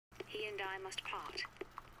I must part.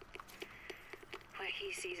 Where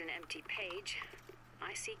he sees an empty page,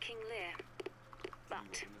 I see King Lear.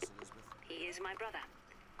 But he is my brother,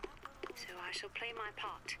 so I shall play my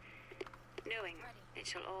part, knowing it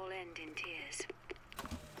shall all end in tears.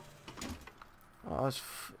 Oh,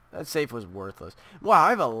 that safe was worthless. Wow, I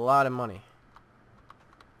have a lot of money.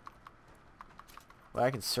 Well,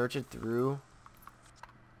 I can search it through.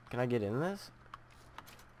 Can I get in this?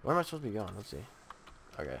 Where am I supposed to be going? Let's see.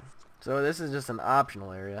 Okay. So this is just an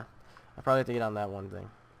optional area. I probably have to get on that one thing.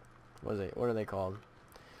 What is it? What are they called?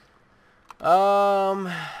 Well,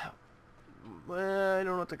 I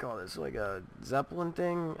don't know what to call this. Like a Zeppelin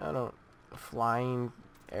thing? I don't... A flying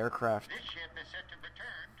aircraft. This ship is set to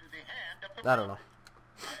return to the hand of the I don't know.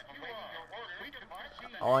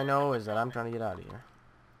 All I know is that I'm trying to get out of here.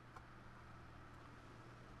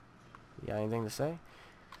 You got anything to say?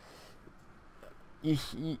 You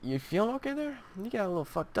feeling okay there? You got a little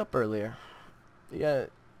fucked up earlier. You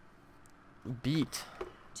got beat.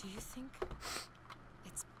 Do you think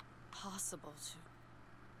it's possible to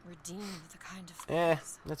redeem the kind of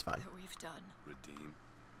things that's fine. that we've done? Redeem?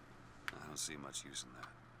 I don't see much use in that.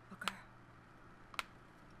 Booker,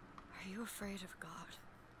 are you afraid of God?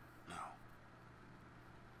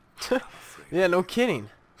 No. Yeah, no kidding.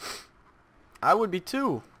 I would be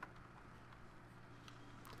too.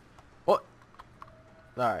 What?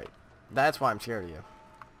 Alright. That's why I'm scared of you.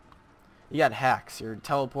 You got hacks. You're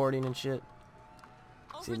teleporting and shit.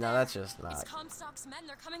 See, now that's just not... It's Comstock's men.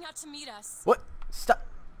 They're coming out to meet us. What? Stop.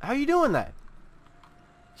 How are you doing that?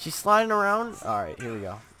 She's sliding around? Alright, here we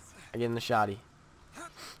go. I get in the shoddy.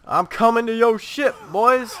 I'm coming to your ship,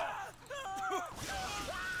 boys.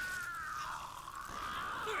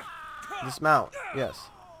 Dismount. Yes.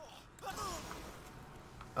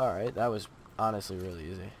 Alright, that was honestly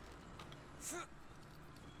really easy.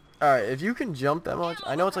 Alright, if you can jump that much,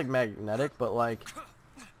 I know it's like magnetic, but like,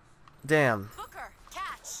 damn. Booker,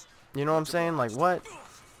 catch. You know what I'm saying? Like, what?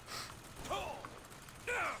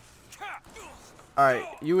 Alright,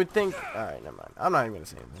 you would think... Alright, never mind. I'm not even gonna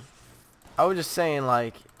say anything. I was just saying,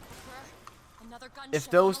 like, if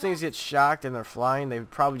those things get shocked and they're flying, they would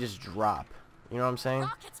probably just drop. You know what I'm saying?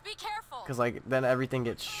 Because, like, then everything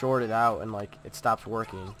gets shorted out and, like, it stops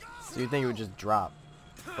working. So you'd think it would just drop.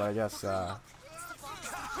 But I guess, yeah,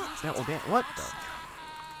 well, damn, what the?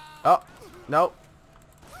 Oh, nope.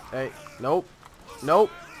 Hey, nope. Nope.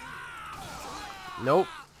 Nope.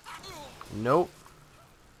 Nope.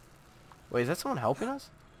 Wait, is that someone helping us?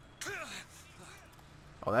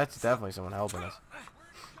 Oh, that's definitely someone helping us.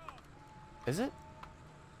 Is it?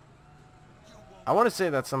 I want to say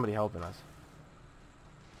that's somebody helping us.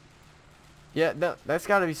 Yeah, that's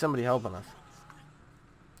got to be somebody helping us.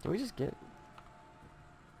 Can we just get...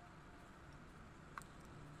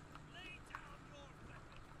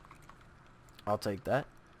 I'll take that.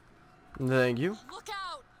 Thank you. Look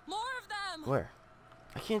out! More of them! Where?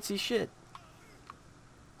 I can't see shit.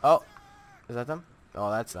 Oh. Is that them?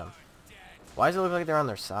 Oh, that's them. Why does it look like they're on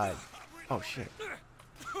their side? Oh, shit.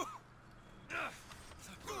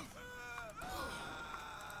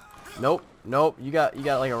 Nope. Nope. You got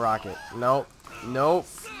like a rocket. Nope. Nope.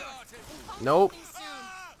 Nope.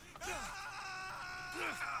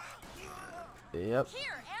 Yep.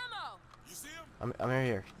 I'm right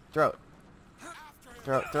here. Throw it.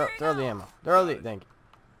 Throw the ammo. Throw the... Thank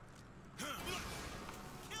you.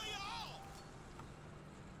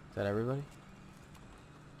 Is that everybody?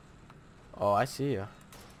 Oh, I see you.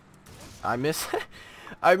 I missed...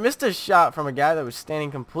 I missed a shot from a guy that was standing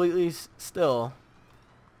completely still.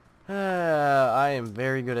 I am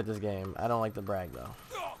very good at this game. I don't like to brag, though.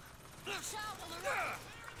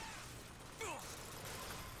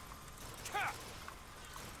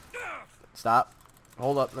 Stop.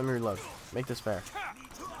 Hold up. Let me reload. Make this fair.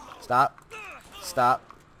 Stop. Stop.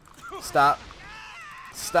 Stop.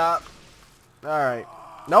 Stop. Alright.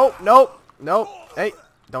 Nope. Nope. Nope. Hey.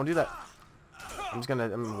 Don't do that. I'm gonna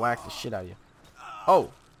whack the shit out of you.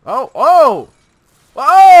 Oh. Oh. Oh.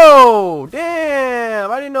 Whoa.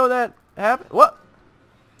 Damn. I didn't know that happened. What?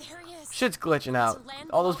 There he is. Shit's glitching out.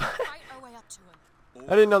 All those...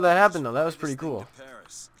 I didn't know that happened, though. That was pretty cool.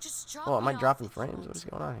 Oh, am I dropping frames? What is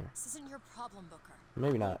going on here? This isn't your problem, Booker.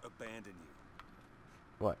 Maybe not. Abandon you.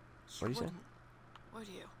 What? What do you say? Would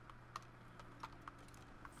you?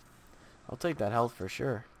 I'll take that health for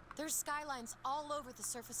sure. There's skylines all over the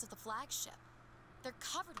surface of the flagship. They're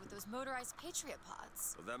covered with those motorized Patriot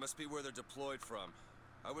pods. Well, that must be where they're deployed from.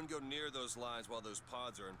 I wouldn't go near those lines while those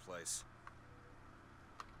pods are in place.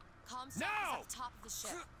 Comstock is at the top of the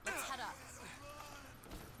ship. Let's head up.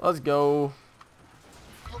 Let's go.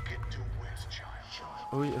 Look into West, child.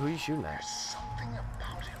 Who are you shooting at? There's something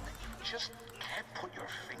about him that you just can't put your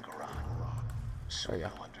finger on. So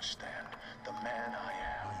you'll understand the man I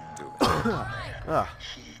am. Do it. Ugh.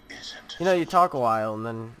 He isn't. You know, you talk a while and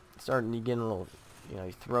then you getting a little, you know,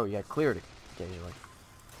 your throat, you got cleared occasionally.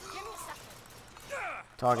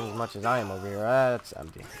 Talking as much as I am over here, that's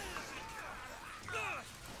empty.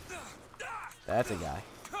 That's a guy.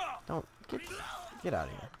 Don't get out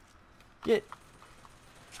of here. Get.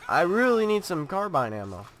 I really need some carbine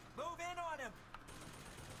ammo. Move in on him.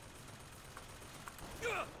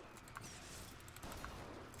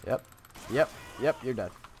 Yep, you're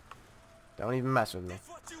dead. Don't even mess with me.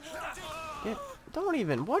 Don't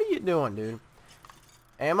even. What are you doing, dude?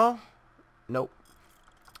 Ammo? Nope.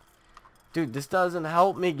 Dude, this doesn't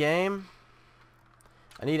help me, game.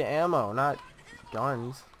 I need ammo, not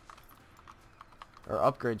guns. Or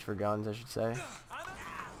upgrades for guns, I should say.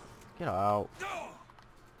 Get out.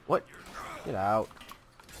 What? Get out.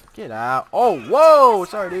 Get out. Oh, whoa!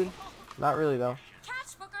 Sorry, dude. Not really, though.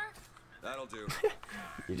 Catch, Booker. That'll do.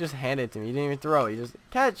 You just handed it to me. You didn't even throw it. You just...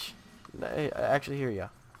 Catch! I actually hear ya.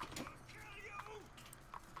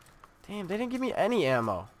 Damn, they didn't give me any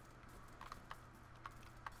ammo.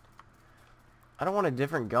 I don't want a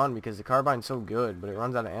different gun because the carbine's so good, but it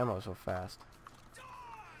runs out of ammo so fast.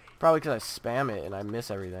 Probably because I spam it and I miss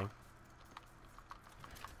everything.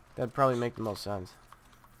 That'd probably make the most sense.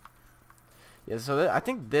 Yeah, so I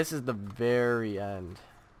think this is the very end.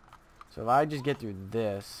 So if I just get through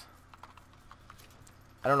this...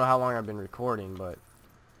 I don't know how long I've been recording, but...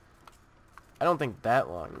 I don't think that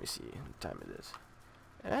long. Let me see what time it is.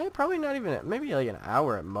 Probably not even... Maybe like an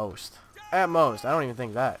hour at most. At most. I don't even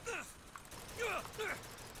think that.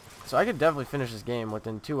 So I could definitely finish this game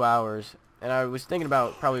within 2 hours. And I was thinking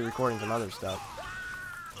about probably recording some other stuff.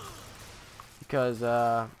 Because,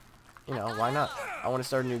 you know, why not? I want to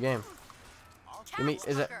start a new game. Give me...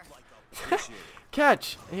 Is it...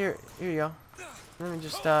 Catch! Here you go. Let me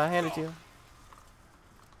just hand it to you.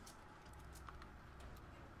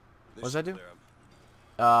 What does that do?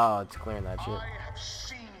 Oh, it's clearing that shit. I have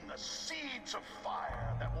seen the seeds of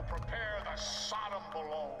fire that will prepare the Sodom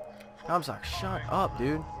below. Comstock, shut up,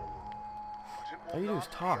 dude. All you do is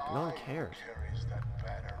talk. No one cares.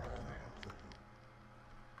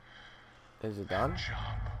 Is it done?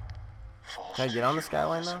 Can I get on the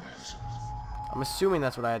skyline now? I'm assuming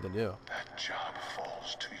that's what I had to do. That job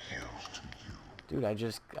falls to you. Dude, I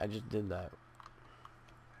just did that.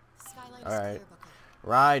 Skyline All is right. clear, Booker.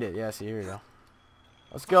 Ride it. Yeah, see, here you go.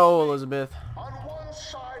 Let's go, Elizabeth. On one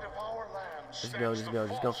side of our land Just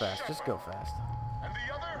go fast. Just go fast. And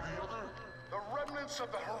the other, the remnants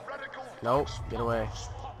of the heretical. Nope, get away.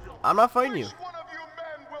 I'm not fighting you. Which one of you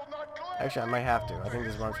men will not gladly Actually, I might have to. I think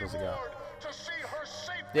this is where I'm supposed to go. reward to see her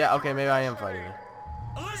safe Yeah, okay, maybe I am fighting you.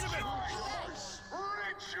 Rejoice!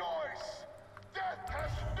 Death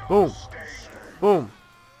has no Boom. sting. Boom.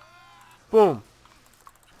 Boom.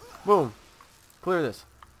 Boom. Clear this.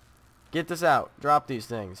 Get this out. Drop these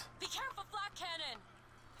things. Be careful, flak cannon.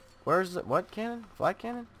 Where's the... What cannon? Flat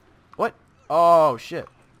cannon? What? Oh, shit.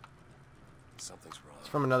 Something's wrong. It's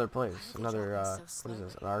from another place. Another, so what is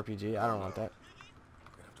this? An RPG? I don't want that.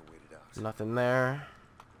 We're gonna have to wait it out. Nothing there.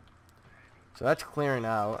 So that's clearing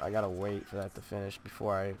out. I gotta wait for that to finish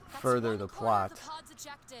before I That's further one the quarter plot. of the pods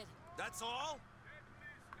ejected. That's all?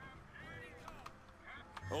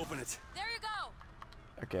 Open it. There you go.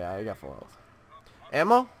 Okay, I got full health.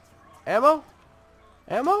 Ammo? Ammo?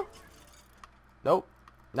 Ammo? Nope.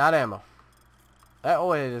 Not ammo. Oh,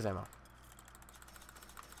 wait, it is ammo.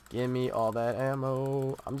 Give me all that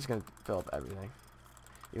ammo. I'm just gonna fill up everything.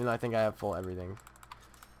 Even though I think I have full everything.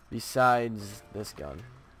 Besides this gun.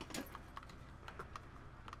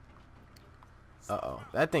 Uh-oh.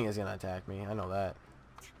 That thing is gonna attack me. I know that.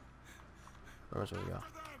 Where should we go?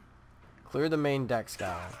 Clear the main deck,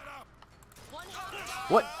 Skyline.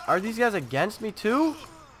 What? Are these guys against me too?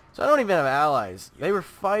 So I don't even have allies. They were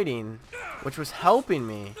fighting, which was helping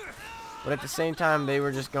me. But at the same time, they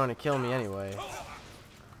were just going to kill me anyway.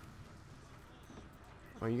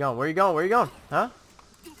 Where you going? Where you going? Where you going? Huh?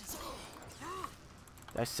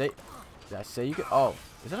 Did I say you could... Oh,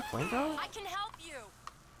 is that a flamethrower? I can help you.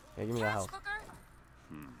 Yeah, give me that Catch, health. Booker.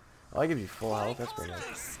 Oh, I give you full health. That's pretty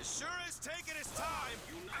nice. It sure is taking its time.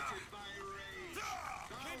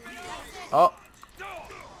 Oh.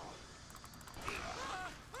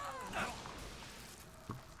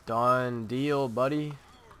 Done deal, buddy.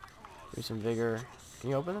 Give me some vigor. Can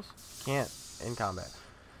you open this? Can't. In combat.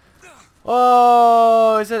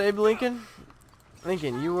 Oh, is that Abe Lincoln?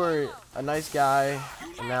 Lincoln, you were a nice guy,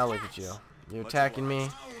 and now look at you. You're attacking me.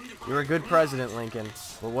 You're a good president, Lincoln.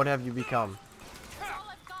 But what have you become? That's all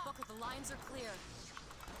I've got. Booker, the lines are clear.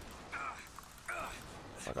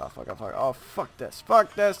 Fuck off, fuck off, fuck off. Oh, fuck this.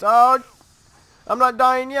 Fuck this. Oh, I'm not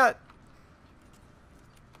dying yet.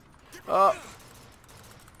 Oh,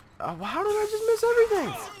 how did I just miss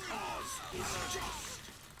everything?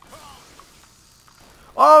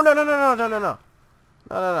 Oh, no, no, no, no, no, no, no.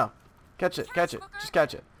 No, no, no. Catch it, catch it. Just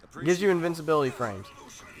catch it. Gives you invincibility frames.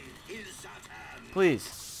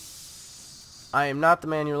 Please. I am not the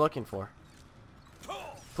man you're looking for.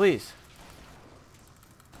 Please.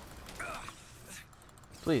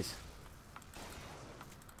 Please.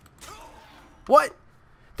 What?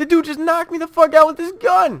 The dude just knocked me the fuck out with his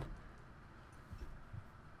gun.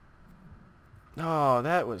 Oh,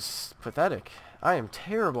 that was pathetic. I am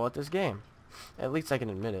terrible at this game. At least I can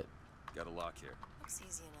admit it. Got a lock here. Looks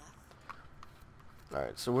easy enough.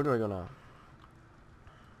 Alright, so where do I go now?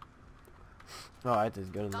 Oh, I have to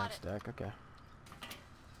go to the next deck. Okay.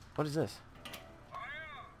 What is this?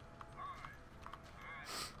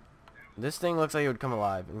 This thing looks like it would come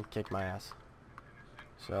alive and kick my ass.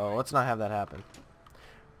 So let's not have that happen.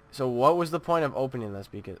 So what was the point of opening this?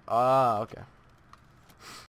 Because okay.